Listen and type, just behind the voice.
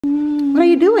What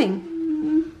are you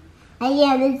doing? I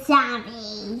am a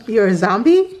zombie. You're a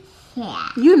zombie? Yeah.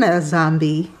 You're not a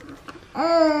zombie. Do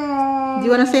you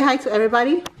want to say hi to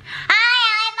everybody? Hi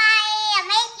everybody, I'm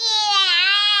Mickey.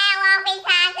 I want to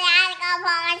go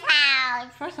to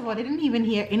house. First of all, they didn't even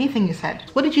hear anything you said.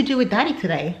 What did you do with Daddy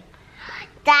today?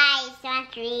 Daddy's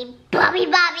country, Bobby,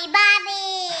 Bobby, Bobby.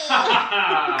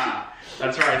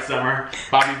 That's right, Summer.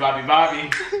 Bobby, Bobby, Bobby.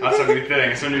 That's a new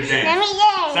thing. It's a new dance. Let me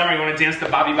dance. Summer, you want to dance to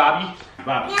Bobby, Bobby?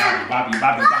 Bobby, Bobby, Bobby, Bobby,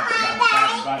 Bobby,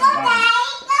 Bobby, Bobby, Bobby.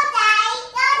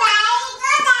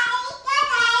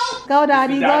 Go,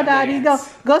 Daddy, go, Daddy, go.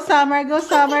 Go, Summer, go,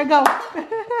 Summer, go.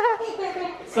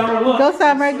 Summer, look. Go,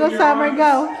 Summer, go, Summer,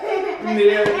 go.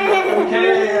 Okay.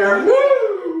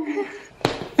 Woo!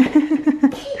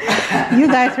 You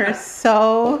guys are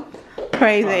so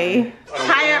crazy.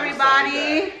 Hi,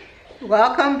 everybody.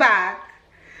 Welcome back.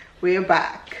 We're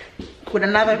back with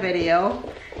another video.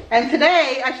 And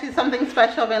today, actually something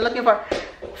special. I've been looking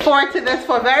forward to this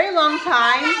for a very long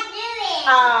time.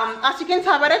 As you can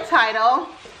tell by the title,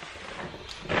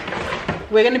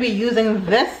 we're going to be using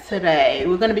this today.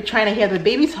 We're going to be trying to hear the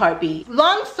baby's heartbeat.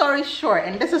 Long story short,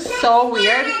 and this is so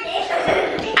weird,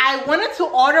 I wanted to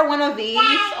order one of these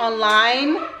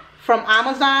online from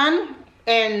Amazon,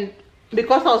 and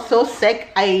because I was so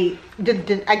sick, I just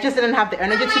didn't have the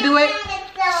energy to do it.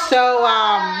 So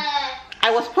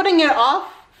I was putting it off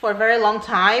for a very long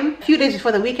time. A few days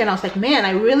before the weekend, I was like, man,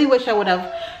 I really wish I would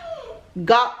have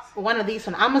got one of these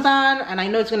on Amazon, and I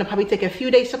know it's gonna probably take a few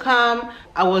days to come.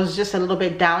 I was just a little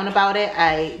bit down about it.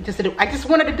 I just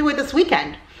wanted to do it this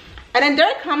weekend. And then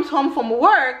Derek comes home from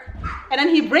work, and then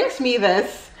he brings me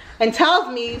this and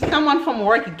tells me someone from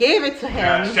work gave it to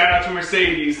him. Shout out to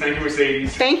Mercedes. Thank you,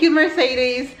 Mercedes. Thank you,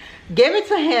 Mercedes. Gave it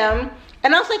to him,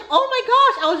 and I was like, oh my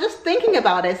gosh, I was just thinking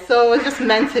about it. So it's just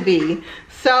meant to be.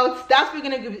 So that's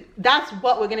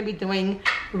what we're gonna be doing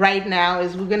right now.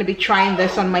 Is we're gonna be trying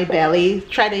this on my belly,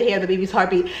 try to hear the baby's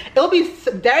heartbeat. It'll be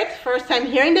Derek's first time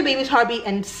hearing the baby's heartbeat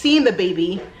and seeing the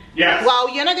baby. Yes. Well,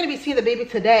 you're not gonna be seeing the baby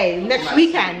today, next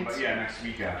weekend. But yeah, next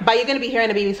weekend. But you're gonna be hearing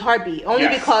the baby's heartbeat. Only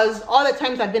because all the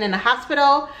times I've been in the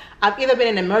hospital, I've either been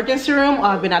in an emergency room or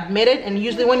I've been admitted. And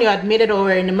usually when you're admitted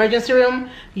or in an emergency room,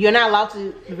 you're not allowed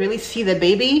to really see the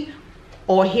baby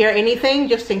or hear anything,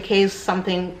 just in case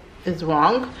something is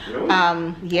wrong. Really?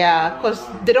 Yeah, because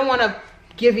they don't want to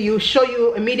show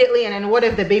you immediately, and then what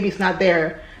if the baby's not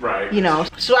there? Right. You know.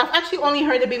 So I've actually only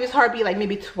heard the baby's heartbeat like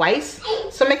maybe twice.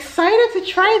 So I'm excited to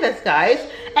try this, guys.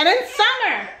 And then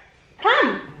Summer,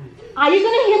 come. Are you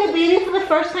gonna hear the baby for the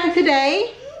first time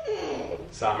today?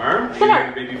 Summer,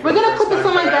 Summer, we're gonna put this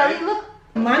on my belly. Look,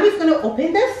 Mommy's gonna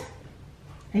open this,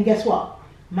 and guess what?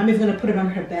 Mommy's gonna put it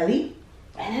on her belly,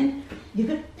 and then you're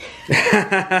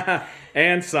gonna.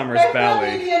 And Summer's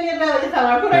belly. Baby in your belly,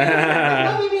 Summer. Put it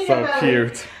in So your belly.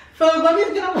 cute. So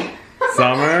Mommy's gonna.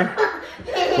 Summer.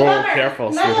 Oh,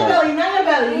 careful, Not your sweetheart. belly, not your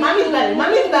belly. Mommy's belly,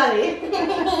 Mommy's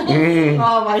belly.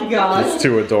 Oh my gosh. It's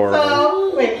too adorable.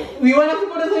 So, wait, we want to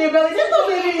put this on your belly? There's no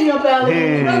baby in your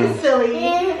belly. Don't be silly.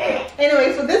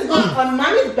 Anyway, so this goes on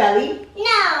Mommy's belly.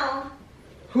 No.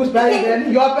 Whose belly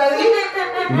then? Your belly?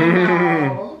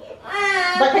 No.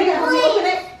 But can you help me open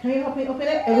it? Can you help me open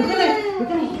it? And we're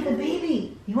gonna hear the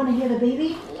baby. You wanna hear the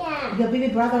baby? Yeah. Your baby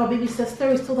brother or baby sister,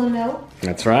 we still don't know.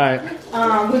 That's right.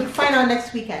 We'll find out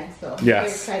next weekend, so Yes. very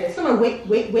excited. Someone wait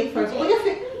first.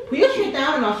 Put your shit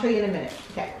down and I'll show you in a minute.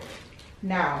 Okay.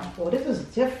 Now, oh, this is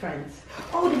different.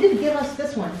 Oh, they did give us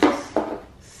this one. This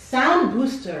sound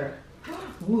booster.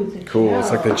 Ooh, it's a Cool. gel. It's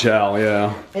like the gel,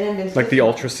 yeah. And then there's Like the this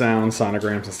one. ultrasound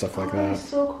sonograms and stuff like Oh, that. that's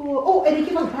so cool. Oh, and they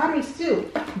give us batteries too.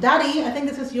 Daddy, I think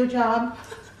this is your job.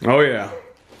 Oh yeah.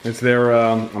 It's their,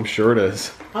 I'm sure it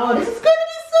is. Oh, this is gonna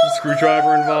be so Screwdriver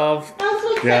cool. involved. I'm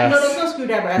so excited. Yes. No, there's no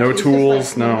screwdriver. Actually. No It's just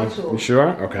tools, like, no. tools. You sure?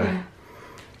 Okay. Yeah.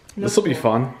 No This will be tools.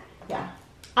 fun. Yeah.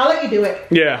 I'll let you do it.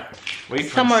 Yeah. Wait,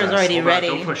 Summer is already Hold on. ready.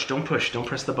 Don't push, don't push, don't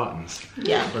press the buttons.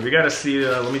 Yeah. But we gotta see,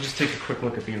 let me just take a quick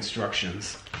look at the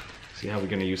instructions. See how we're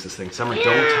gonna use this thing. Summer,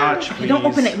 don't touch, please. Don't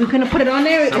open it. We're gonna put it on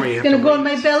there. Summer, you It's have gonna to go on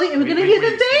wait. my belly, and we're gonna Wait, hear the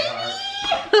wait,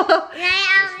 baby. Let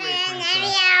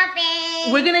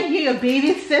We're gonna hear your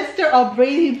baby sister or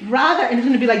baby brother, and it's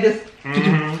gonna be like this.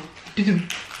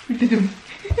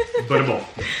 Bada-boom.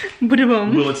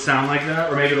 Boom. Will it sound like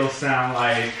that? Or maybe it'll sound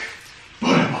like...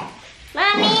 Bada-boom.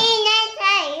 Mommy, next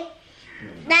time.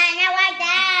 Not like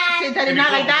that. She said daddy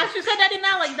not like that. She said daddy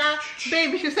not like that.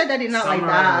 Baby, she said daddy not like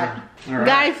Summer. that. All right.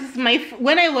 Guys, this is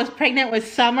when I was pregnant with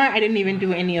Summer, I didn't even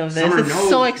do any of this. Summer, It's no,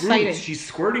 so Ruth, excited. she's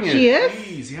squirting it. She is?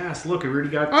 Please, yes. Look, I already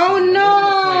got. Oh some all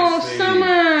no, over the place, baby.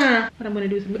 Summer! What I'm gonna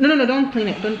do is no, don't clean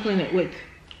it. Don't clean it. Wait.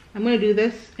 I'm gonna do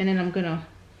this and then I'm gonna.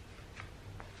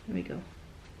 There we go.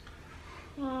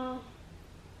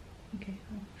 Okay,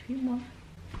 a few more.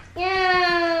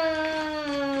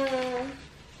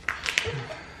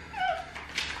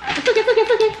 It's okay, it's okay,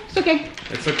 it's okay. It's okay.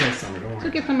 It's okay, Summer. Don't It's worry.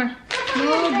 okay, Summer.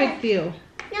 No big deal.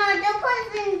 No, don't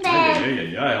put it in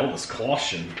bed. Yeah, all this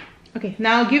caution. Okay,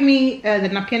 now give me the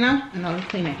napkin now, and I'll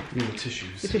clean it. Need the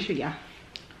tissues. The tissue, yeah.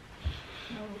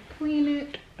 I'll clean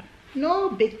it. No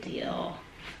big deal.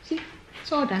 See,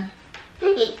 it's all done.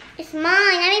 It's mine.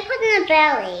 Let me put it in the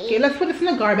belly. Okay, let's put this in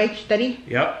the garbage, Daddy.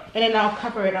 Yep. And then I'll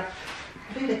cover it up.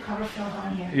 I think the cover fell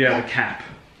on here. Yeah, the cap.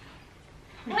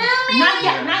 Mommy. Not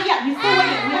yet, not yet. You still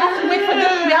waiting. We have to wait for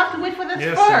this. We have to wait for this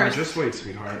Yeah, Summer, first. just wait,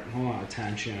 sweetheart. Hold on,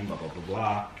 attention, blah, blah, blah,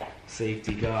 blah.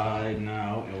 Safety guide,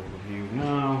 no. Overview,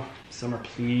 no. Summer,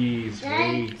 please, wait.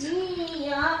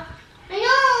 I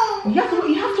know.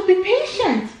 You have to be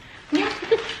patient.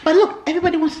 But look,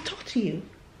 everybody wants to talk to you.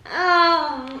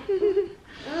 Oh.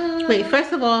 Wait,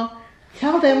 first of all,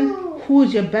 tell them who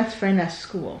is your best friend at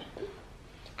school.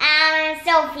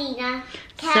 Sophina,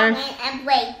 Calvin, and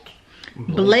Blake.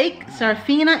 Blake,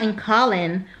 Sarfina, and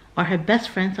Colin are her best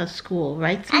friends at school,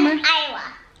 right, Summer? And Iowa.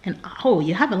 And oh,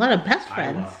 you have a lot of best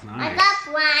friends. Iowa, I nice. got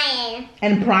Brian.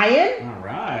 And Brian? All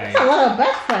right. That's a lot of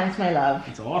best friends, my love.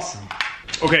 That's awesome.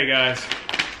 Okay, guys.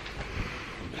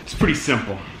 It's pretty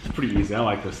simple. It's pretty easy. I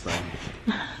like this thing.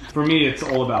 For me, it's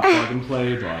all about plug and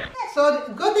play, but... So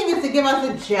the good thing is to give us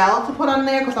a gel to put on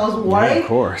there because I was worried. Yeah, of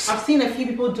course. I've seen a few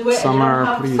people do it. Summer,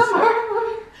 and please. Summer.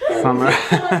 Summer.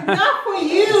 Not for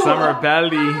you. Summer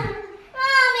belly. Mommy,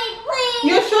 please.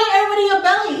 You're showing everybody your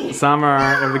belly. Summer, you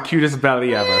have the cutest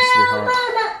belly ever, sweetheart.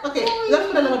 Okay, let's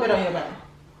put a little bit on your belly.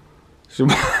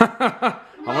 I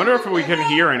wonder if we can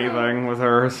hear anything with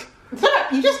hers. Summer,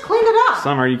 you just cleaned it up.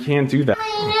 Summer, you can't do that. I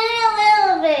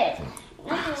need a little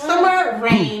bit. Summer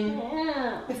rain.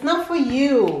 It's not for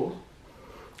you.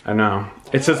 I know.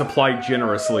 It says apply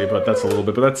generously, but that's a little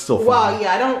bit, but that's still fine. Well,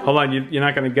 yeah, I don't. Hold on, you're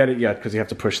not going to get it yet because you have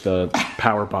to push the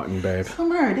power button, babe.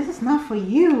 Summer, this is not for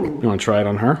you. You want to try it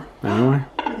on her anyway?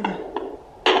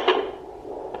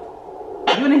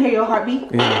 You want to hear your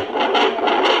heartbeat? Yeah.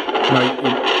 No,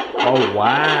 oh,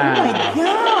 wow. Oh my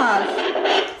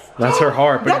gosh. That's her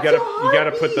heart, but That's you your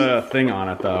gotta put the heartbeat. thing on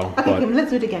it though. Okay, But let's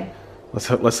do it again. let's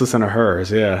listen to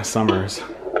hers. Yeah, Summer's.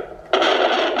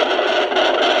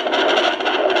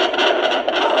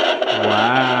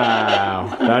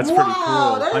 Wow, that's pretty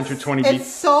cool. That is- 120 It's beats.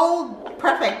 so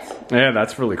perfect. Yeah,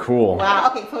 that's really cool. Wow.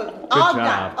 Okay, so all job.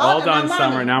 done. All done, Now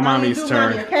Summer. Now Mommy's do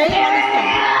turn. Mommy, okay?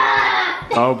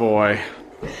 Mommy's Oh boy.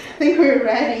 turn. I think we're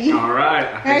ready. All right,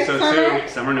 I think so Summer? too.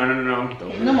 Summer, no.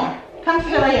 Don't No more. Come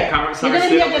sit right here. Come on, You're Summer, gonna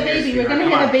sit hear over the here, baby. We're sweetheart. gonna Come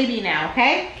hear on. the baby now,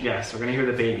 okay? Yes, we're gonna hear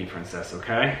the baby princess.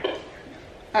 Okay.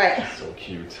 All right. So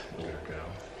cute. There we go.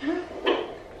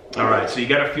 All right, so you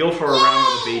gotta feel for around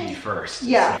with the baby first.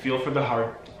 Yeah. So feel for the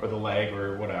heart or the leg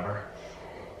or whatever.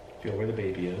 Feel where the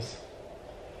baby is.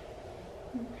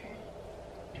 Okay.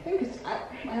 I think it's. I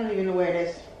don't even know where it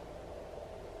is.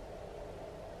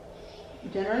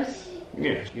 Generous.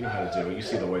 Yeah, you know how to do it. You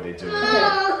see the way they do it.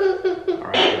 Okay. All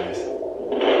right,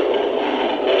 guys.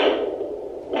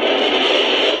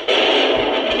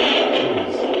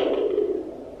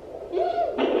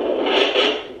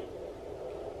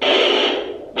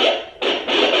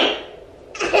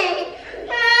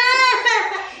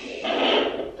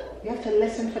 You have to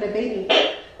listen for the baby.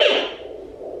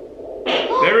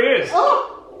 There it is. Oh!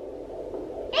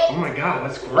 Oh my God,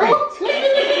 that's great. Oh,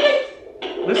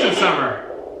 wait. Listen, Summer.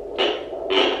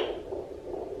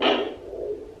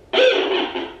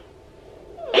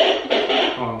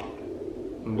 Oh,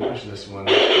 let me push this one.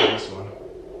 This one.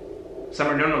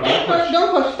 Summer, no, don't push.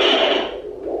 Don't push.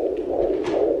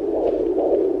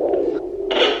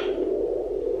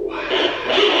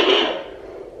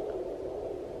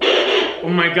 Oh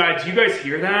my God, do you guys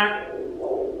hear that?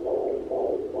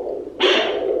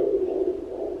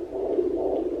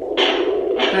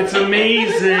 That's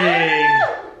amazing.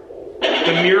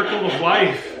 The miracle of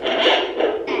life.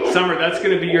 Summer, that's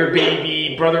gonna be your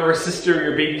baby brother or sister,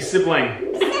 your baby sibling.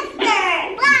 You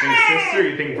think sister?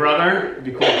 You think brother? It'd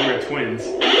be cool if we were twins.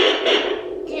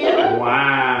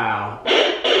 Wow.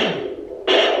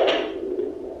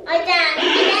 I'm done.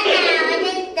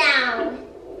 I'm down.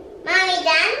 Mommy,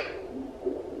 done?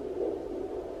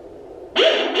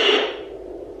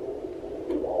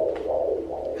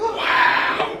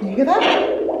 You hear that?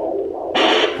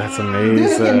 That's Do it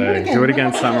amazing. again. Do it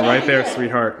again, Summer. Right there,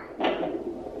 sweetheart.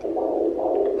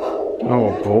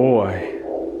 Oh boy.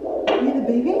 You hear the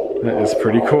baby? That is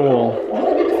pretty cool. You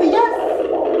hear the baby say yes.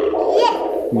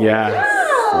 Yes.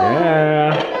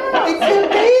 Yeah. It's your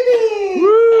baby.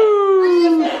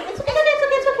 Woo! It's okay.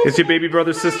 It's your baby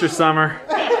brother, sister, Summer.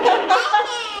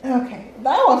 Okay,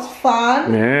 that was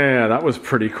fun. Yeah, that was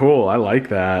pretty cool. I like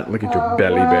that. Look at your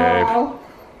belly, wow.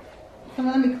 So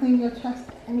let me clean your chest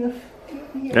and your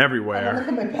babe. Everywhere. Look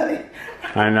at my belly.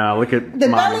 I know. Look at The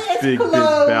Mommy's belly is big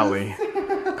belly.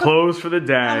 Closed for the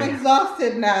day. I'm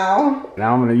exhausted now.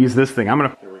 Now I'm gonna use this thing. Here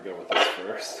we go with this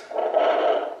first.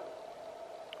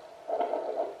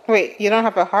 Wait, you don't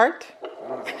have a heart? I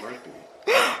don't have a heartbeat.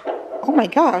 Oh my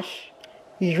gosh.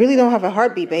 You really don't have a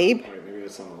heartbeat, babe. Wait, maybe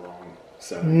that's on the wrong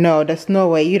setting. No, there's no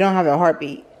way. You don't have a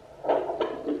heartbeat.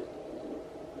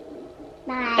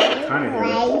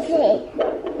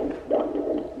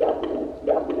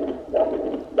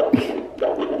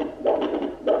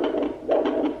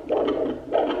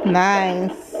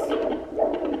 Nice.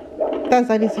 That's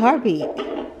like his heartbeat.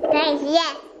 Nice,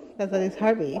 yes. That's like his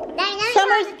heartbeat.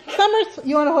 Summer's. Summer's,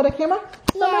 you want to hold the camera?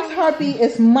 Yeah. Summer's heartbeat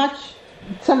is much.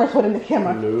 Summer's holding the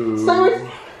camera. Hello. Summer's.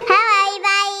 Hi,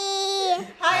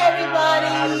 everybody. Hi, everybody.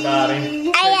 Hi,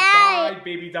 everybody. Hi. Bye,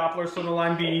 baby Dopplers from the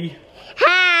line B.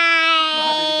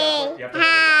 Hi. You have to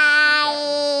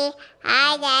Hi.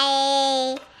 Hi,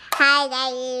 Daddy. Hi,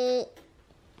 Daddy.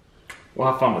 We'll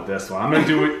have fun with this one. I'm gonna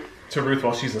do it to Ruth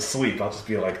while she's asleep. I'll just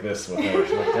be like this with her.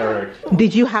 She's like Derek.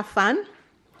 Did you have fun?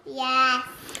 Yeah.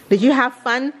 Did you have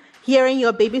fun hearing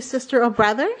your baby sister or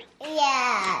brother?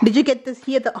 Yeah. Did you get to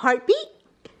hear the heartbeat?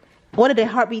 What did the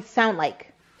heartbeat sound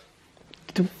like?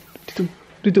 18.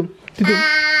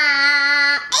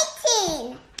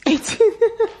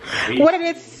 18. What did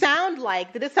it sound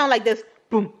like? Did it sound like this?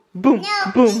 Boom, boom,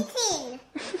 No, boom. 18.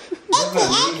 What does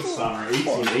that mean, Summer?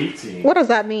 18. What does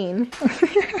that mean?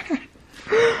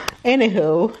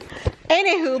 Anywho,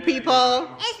 people.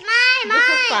 It's mine, This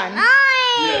was fun.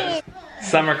 mine.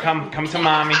 Summer, come to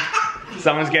Mommy.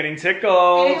 Someone's getting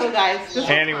tickled. Anywho, guys. This was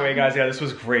Anyway, fun. guys, yeah, this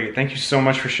was great. Thank you so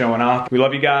much for showing up. We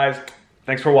love you guys.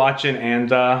 Thanks for watching, and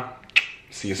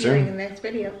see you See you in the soon. next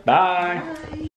video. Bye. Bye.